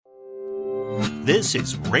This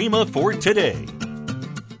is Rhema for today.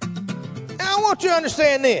 Now, I want you to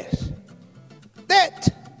understand this, that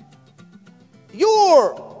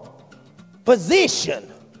your position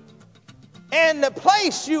and the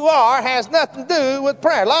place you are has nothing to do with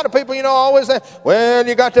prayer. A lot of people, always say, well,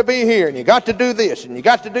 you got to be here, and you got to do this, and you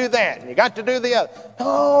got to do that, and you got to do the other.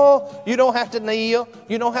 No, you don't have to kneel.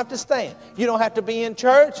 You don't have to stand. You don't have to be in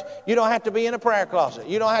church. You don't have to be in a prayer closet.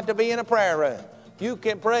 You don't have to be in a prayer room. You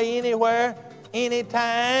can pray anywhere,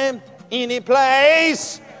 anytime, any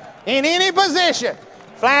place, in any position.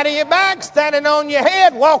 Flat on your back, standing on your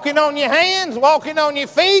head, walking on your hands, walking on your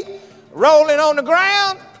feet, rolling on the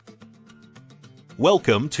ground.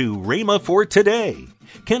 Welcome to Rhema for today.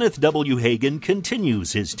 Kenneth W. Hagin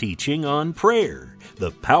continues his teaching on prayer,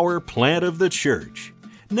 the power plant of the church.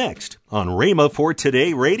 Next on Rhema for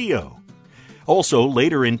Today Radio. Also,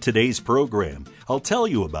 later in today's program, I'll tell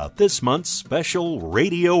you about this month's special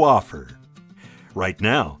radio offer. Right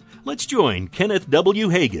now, let's join Kenneth W.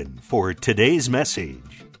 Hagin for today's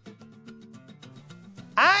message.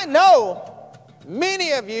 I know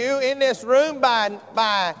many of you in this room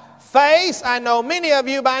by face. I know many of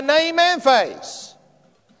you by name and face.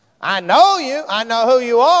 I know you. I know who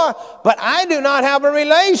you are. But I do not have a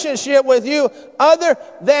relationship with you other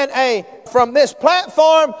than from this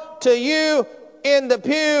platform to you in the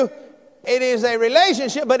pew. It is a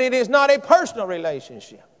relationship, but it is not a personal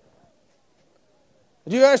relationship.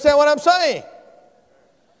 Do you understand what I'm saying?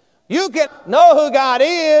 You can know who God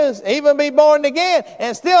is, even be born again,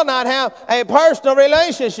 and still not have a personal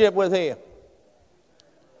relationship with Him.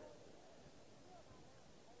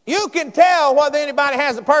 You can tell whether anybody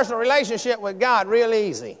has a personal relationship with God real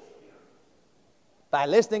easy by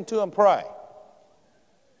listening to Him pray.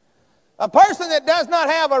 A person that does not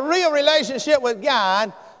have a real relationship with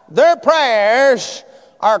God, their prayers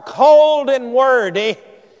are cold and wordy,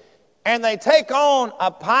 and they take on a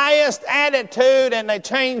pious attitude and they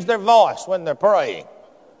change their voice when they're praying.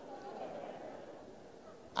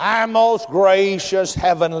 Our most gracious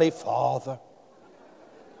Heavenly Father,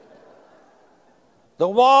 the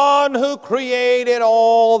one who created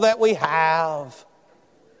all that we have,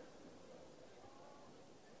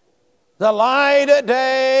 the light at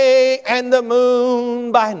day and the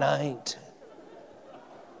moon by night,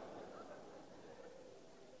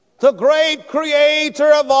 the great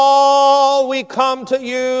creator of all, we come to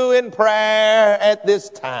you in prayer at this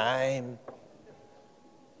time.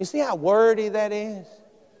 You see how wordy that is?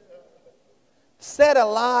 Said a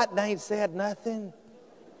lot and ain't said nothing.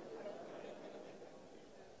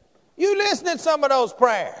 You listen to some of those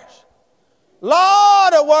prayers.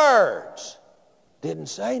 Lot of words. Didn't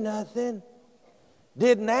say nothing.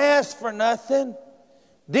 Didn't ask for nothing.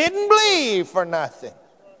 Didn't believe for nothing.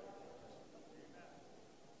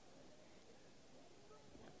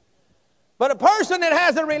 But a person that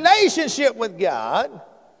has a relationship with God,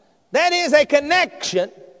 that is a connection.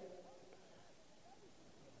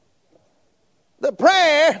 The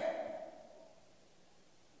prayer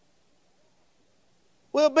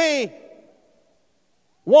will be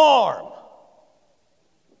warm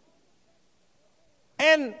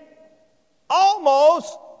and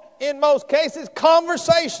almost, in most cases,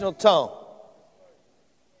 conversational tone.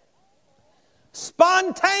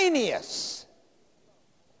 Spontaneous.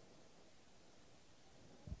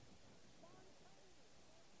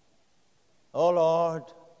 Oh Lord,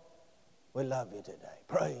 we love you today.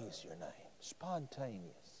 Praise your name.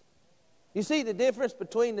 Spontaneous. You see the difference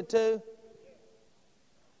between the two?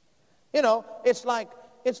 It's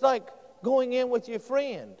like going in with your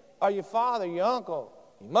friend or your father, your uncle,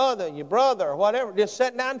 your mother, your brother, or whatever, just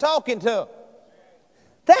sitting down and talking to them.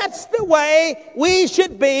 That's the way we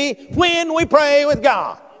should be when we pray with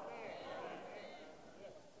God.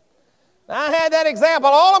 I had that example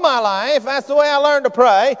all of my life. That's the way I learned to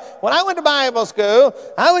pray. When I went to Bible school,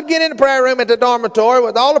 I would get in the prayer room at the dormitory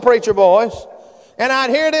with all the preacher boys, and I'd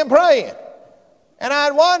hear them praying. And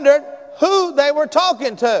I'd wondered who they were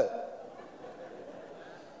talking to.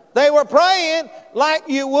 They were praying like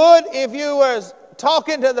you would if you was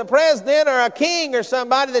talking to the president or a king or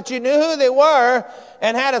somebody that you knew who they were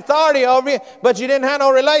and had authority over you, but you didn't have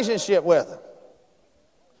no relationship with them.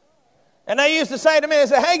 And they used to say to me, they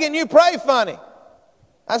said, Hagin, you pray funny.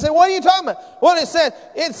 I said, what are you talking about? Well,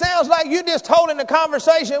 it sounds like you're just holding a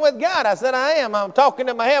conversation with God. I said, I am. I'm talking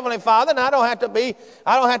to my Heavenly Father, and I don't have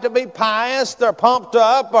to be pious or pumped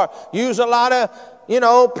up or use a lot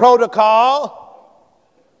of, protocol.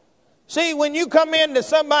 See, when you come into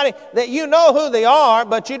somebody that you know who they are,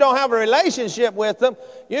 but you don't have a relationship with them,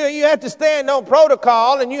 you have to stand on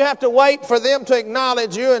protocol, and you have to wait for them to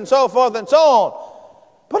acknowledge you and so forth and so on.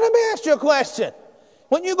 But let me ask you a question.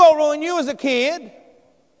 when you as a kid,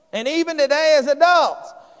 and even today as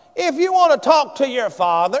adults, if you want to talk to your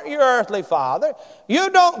father, your earthly father, you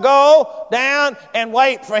don't go down and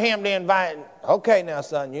wait for him to invite. Okay, now,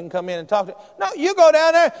 son, you can come in and talk to him. No, you go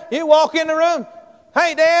down there, you walk in the room.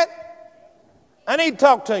 Hey, Dad, I need to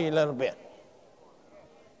talk to you a little bit.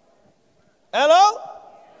 Hello?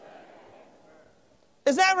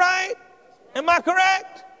 Is that right? Am I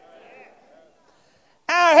correct?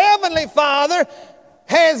 Our Heavenly Father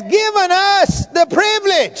has given us the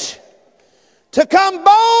privilege to come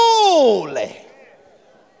boldly.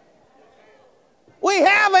 We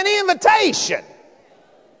have an invitation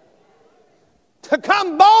to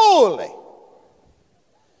come boldly.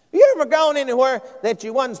 You ever gone anywhere that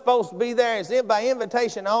you wasn't supposed to be there? It's by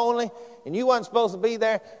invitation only, and you wasn't supposed to be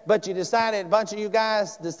there, but you decided, a bunch of you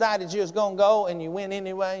guys decided you was going to go, and you went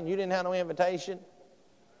anyway, and you didn't have no invitation?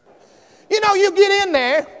 You know, you get in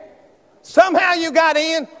there, somehow you got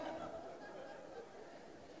in,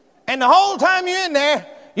 and the whole time you're in there,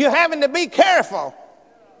 you're having to be careful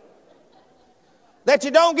that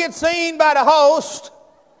you don't get seen by the host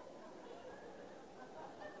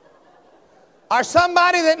or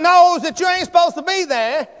somebody that knows that you ain't supposed to be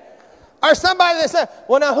there, or somebody that says,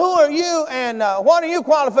 well, now, who are you, and what are your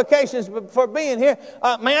qualifications for being here?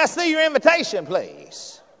 May I see your invitation,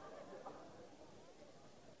 please?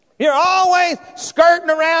 You're always skirting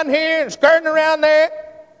around here and skirting around there.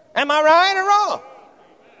 Am I right or wrong?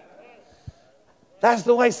 That's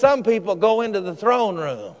the way some people go into the throne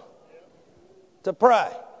room to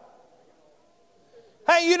pray.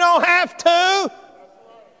 Hey, you don't have to.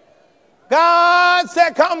 God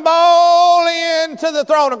said, come boldly into the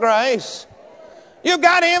throne of grace. You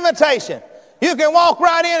got an invitation. You can walk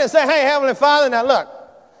right in and say, hey, Heavenly Father, now look,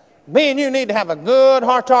 me and you need to have a good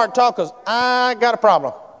heart-to-heart talk because I got a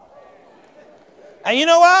problem. And you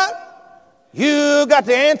know what? You got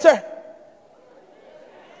the answer.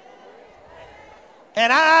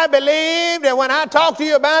 And I believe that when I talk to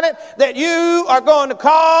you about it, that you are going to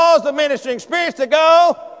cause the ministering spirits to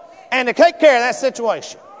go and to take care of that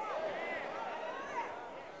situation.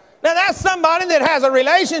 Now, that's somebody that has a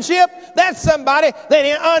relationship. That's somebody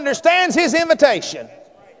that understands his invitation.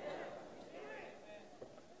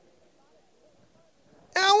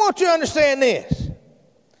 And I want you to understand this.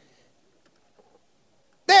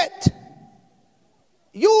 That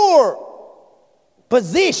your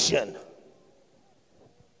position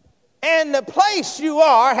and the place you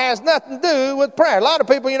are has nothing to do with prayer. A lot of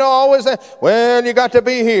people, always say, well, you got to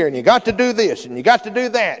be here, and you got to do this, and you got to do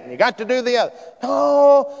that, and you got to do the other.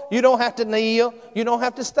 No, you don't have to kneel. You don't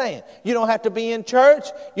have to stand. You don't have to be in church.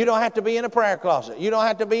 You don't have to be in a prayer closet. You don't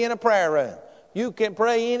have to be in a prayer room. You can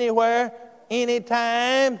pray anywhere,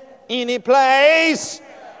 anytime, any place,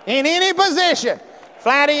 in any position.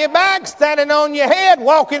 Flat on your back, standing on your head,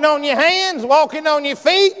 walking on your hands, walking on your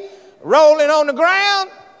feet, rolling on the ground.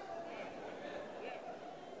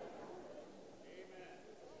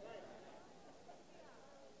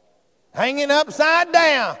 Hanging upside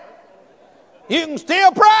down. You can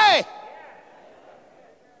still pray.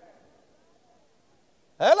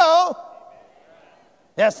 Hello.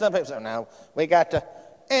 Yes, some people say, no, we got to,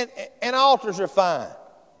 and altars are fine.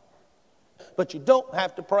 But you don't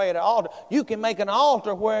have to pray at an altar. You can make an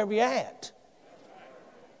altar wherever you're at.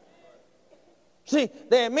 See,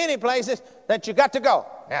 there are many places that you got to go.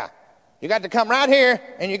 Now, you got to come right here,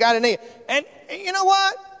 and you got to kneel. And you know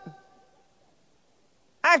what?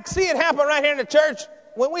 I see it happen right here in the church.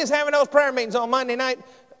 When we was having those prayer meetings on Monday night,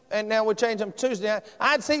 and now we change them Tuesday night,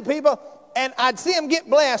 I'd see people, and I'd see them get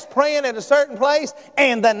blessed praying at a certain place,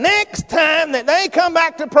 and the next time that they come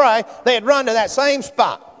back to pray, they'd run to that same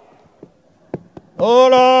spot. Oh,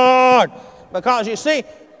 Lord. Because, you see,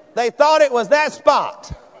 they thought it was that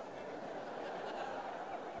spot.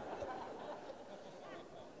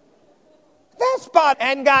 That spot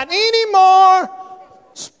hadn't got any more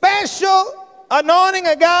special anointing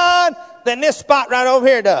of God than this spot right over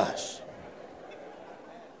here does.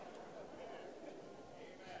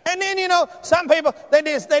 And then, some people, they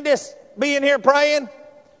just be in here praying.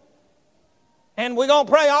 And we're going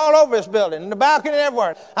to pray all over this building, in the balcony and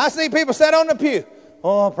everywhere. I see people sit on the pew.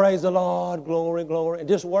 Oh, praise the Lord, glory, glory. And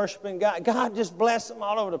just worshiping God. God just bless them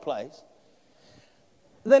all over the place.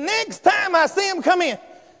 The next time I see them come in,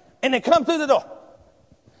 and they come through the door.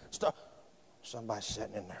 Somebody's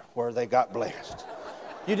sitting in there where they got blessed.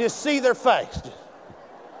 You just see their face.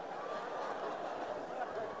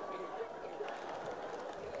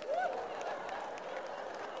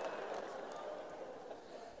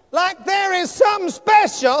 Like there is something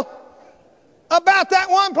special about that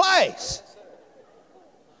one place.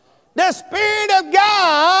 The Spirit of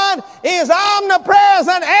God is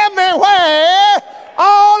omnipresent everywhere,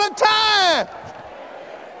 all the time.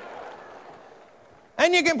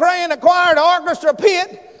 And you can pray in the choir, the orchestra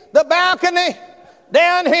pit, the balcony,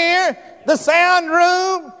 down here, the sound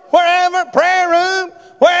room, wherever, prayer room,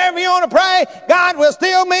 wherever you want to pray, God will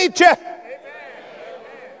still meet you.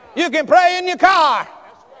 You can pray in your car.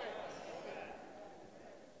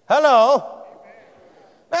 Hello.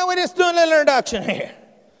 Now we're just doing a little introduction here.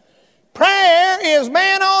 Prayer is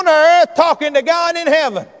man on earth talking to God in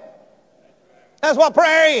heaven. That's what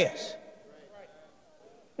prayer is.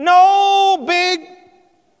 No big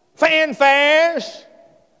fanfares.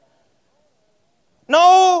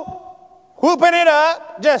 No whooping it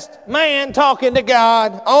up. Just man talking to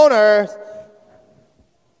God on earth.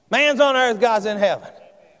 Man's on earth, God's in heaven.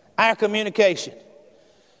 Our communication.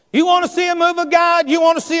 You want to see a move of God? You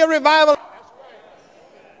want to see a revival?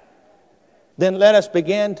 Then let us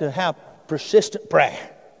begin to have persistent prayer.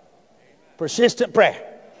 Persistent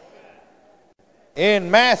prayer.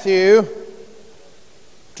 In Matthew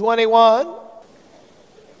 21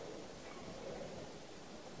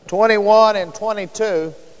 and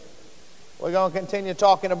 22, we're going to continue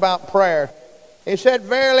talking about prayer. He said,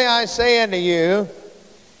 "Verily I say unto you,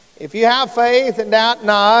 if you have faith and doubt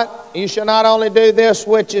not, you shall not only do this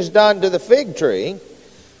which is done to the fig tree,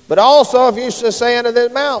 but also if you shall say unto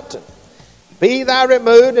this mountain, Be thou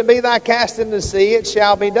removed and be thou cast into the sea, it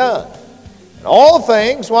shall be done. And all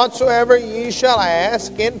things whatsoever ye shall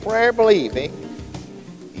ask in prayer believing,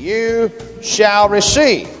 you shall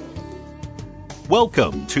receive."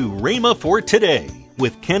 Welcome to Rhema for Today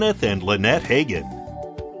with Kenneth and Lynette Hagin.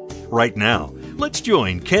 Right now, let's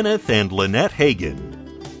join Kenneth and Lynette Hagin.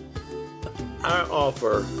 Our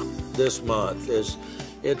offer this month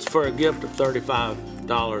it's for a gift of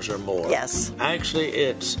 $35 or more. Yes. Actually,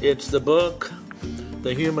 it's the book,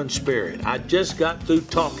 The Human Spirit. I just got through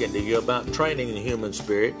talking to you about training the human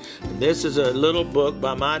spirit. And this is a little book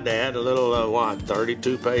by my dad, a little,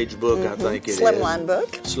 32-page book, I think it is. Slimline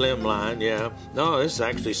book. Slimline, yeah. No, it's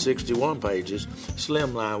actually 61 pages.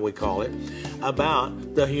 Slimline, we call it,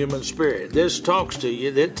 about the human spirit. This talks to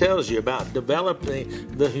you, it tells you about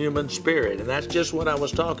developing the human spirit. And that's just what I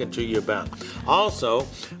was talking to you about. Also,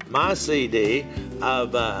 my CD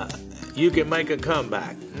of You Can Make a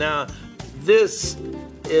Comeback. Now, this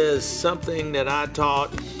is something that I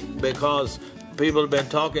taught because people have been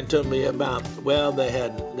talking to me about, well, they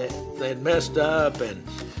had messed up and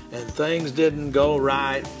things didn't go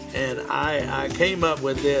right, and I came up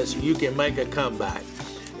with this, You Can Make a Comeback.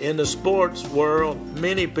 In the sports world,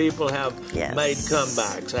 many people have made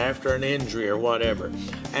comebacks after an injury or whatever,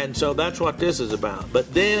 and so that's what this is about.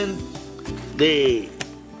 But then the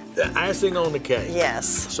icing on the cake,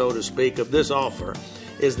 so to speak, of this offer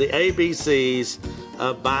is the ABCs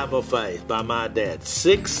of Bible Faith by my dad.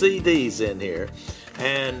 6 CDs in here,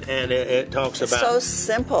 and it talks about so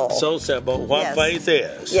simple what faith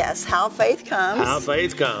is. Yes, how faith comes. How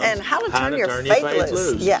faith comes. And how to turn your faith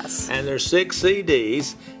loose. Yes. And there's 6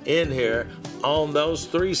 CDs in here on those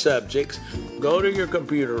 3 subjects. Go to your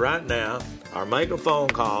computer right now or make a phone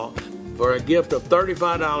call. For a gift of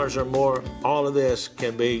 $35 or more, all of this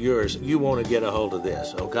can be yours. You want to get a hold of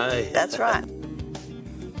this, okay? That's right.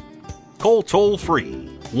 Call toll-free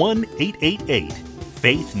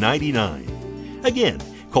 1-888-FAITH-99. Again,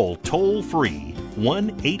 call toll-free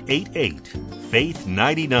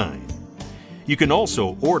 1-888-FAITH-99. You can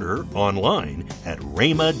also order online at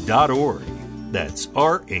rhema.org. That's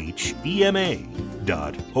RHEMA.org.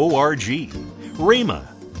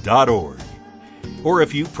 rhema.org. Or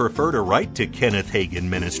if you prefer to write to Kenneth Hagin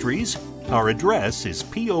Ministries, our address is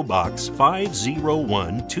P.O. Box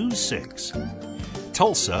 50126.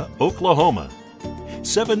 Tulsa, Oklahoma,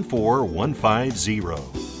 74150.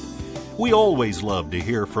 We always love to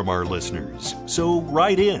hear from our listeners, so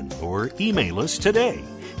write in or email us today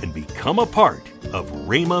and become a part of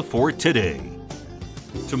Rhema for Today.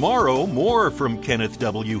 Tomorrow, more from Kenneth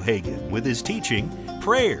W. Hagin with his teaching,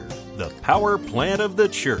 Prayer, the Power Plant of the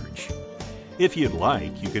Church. If you'd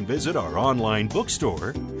like, you can visit our online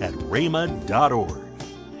bookstore at rhema.org.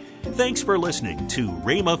 Thanks for listening to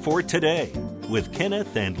Rhema for Today with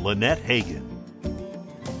Kenneth and Lynette Hagin.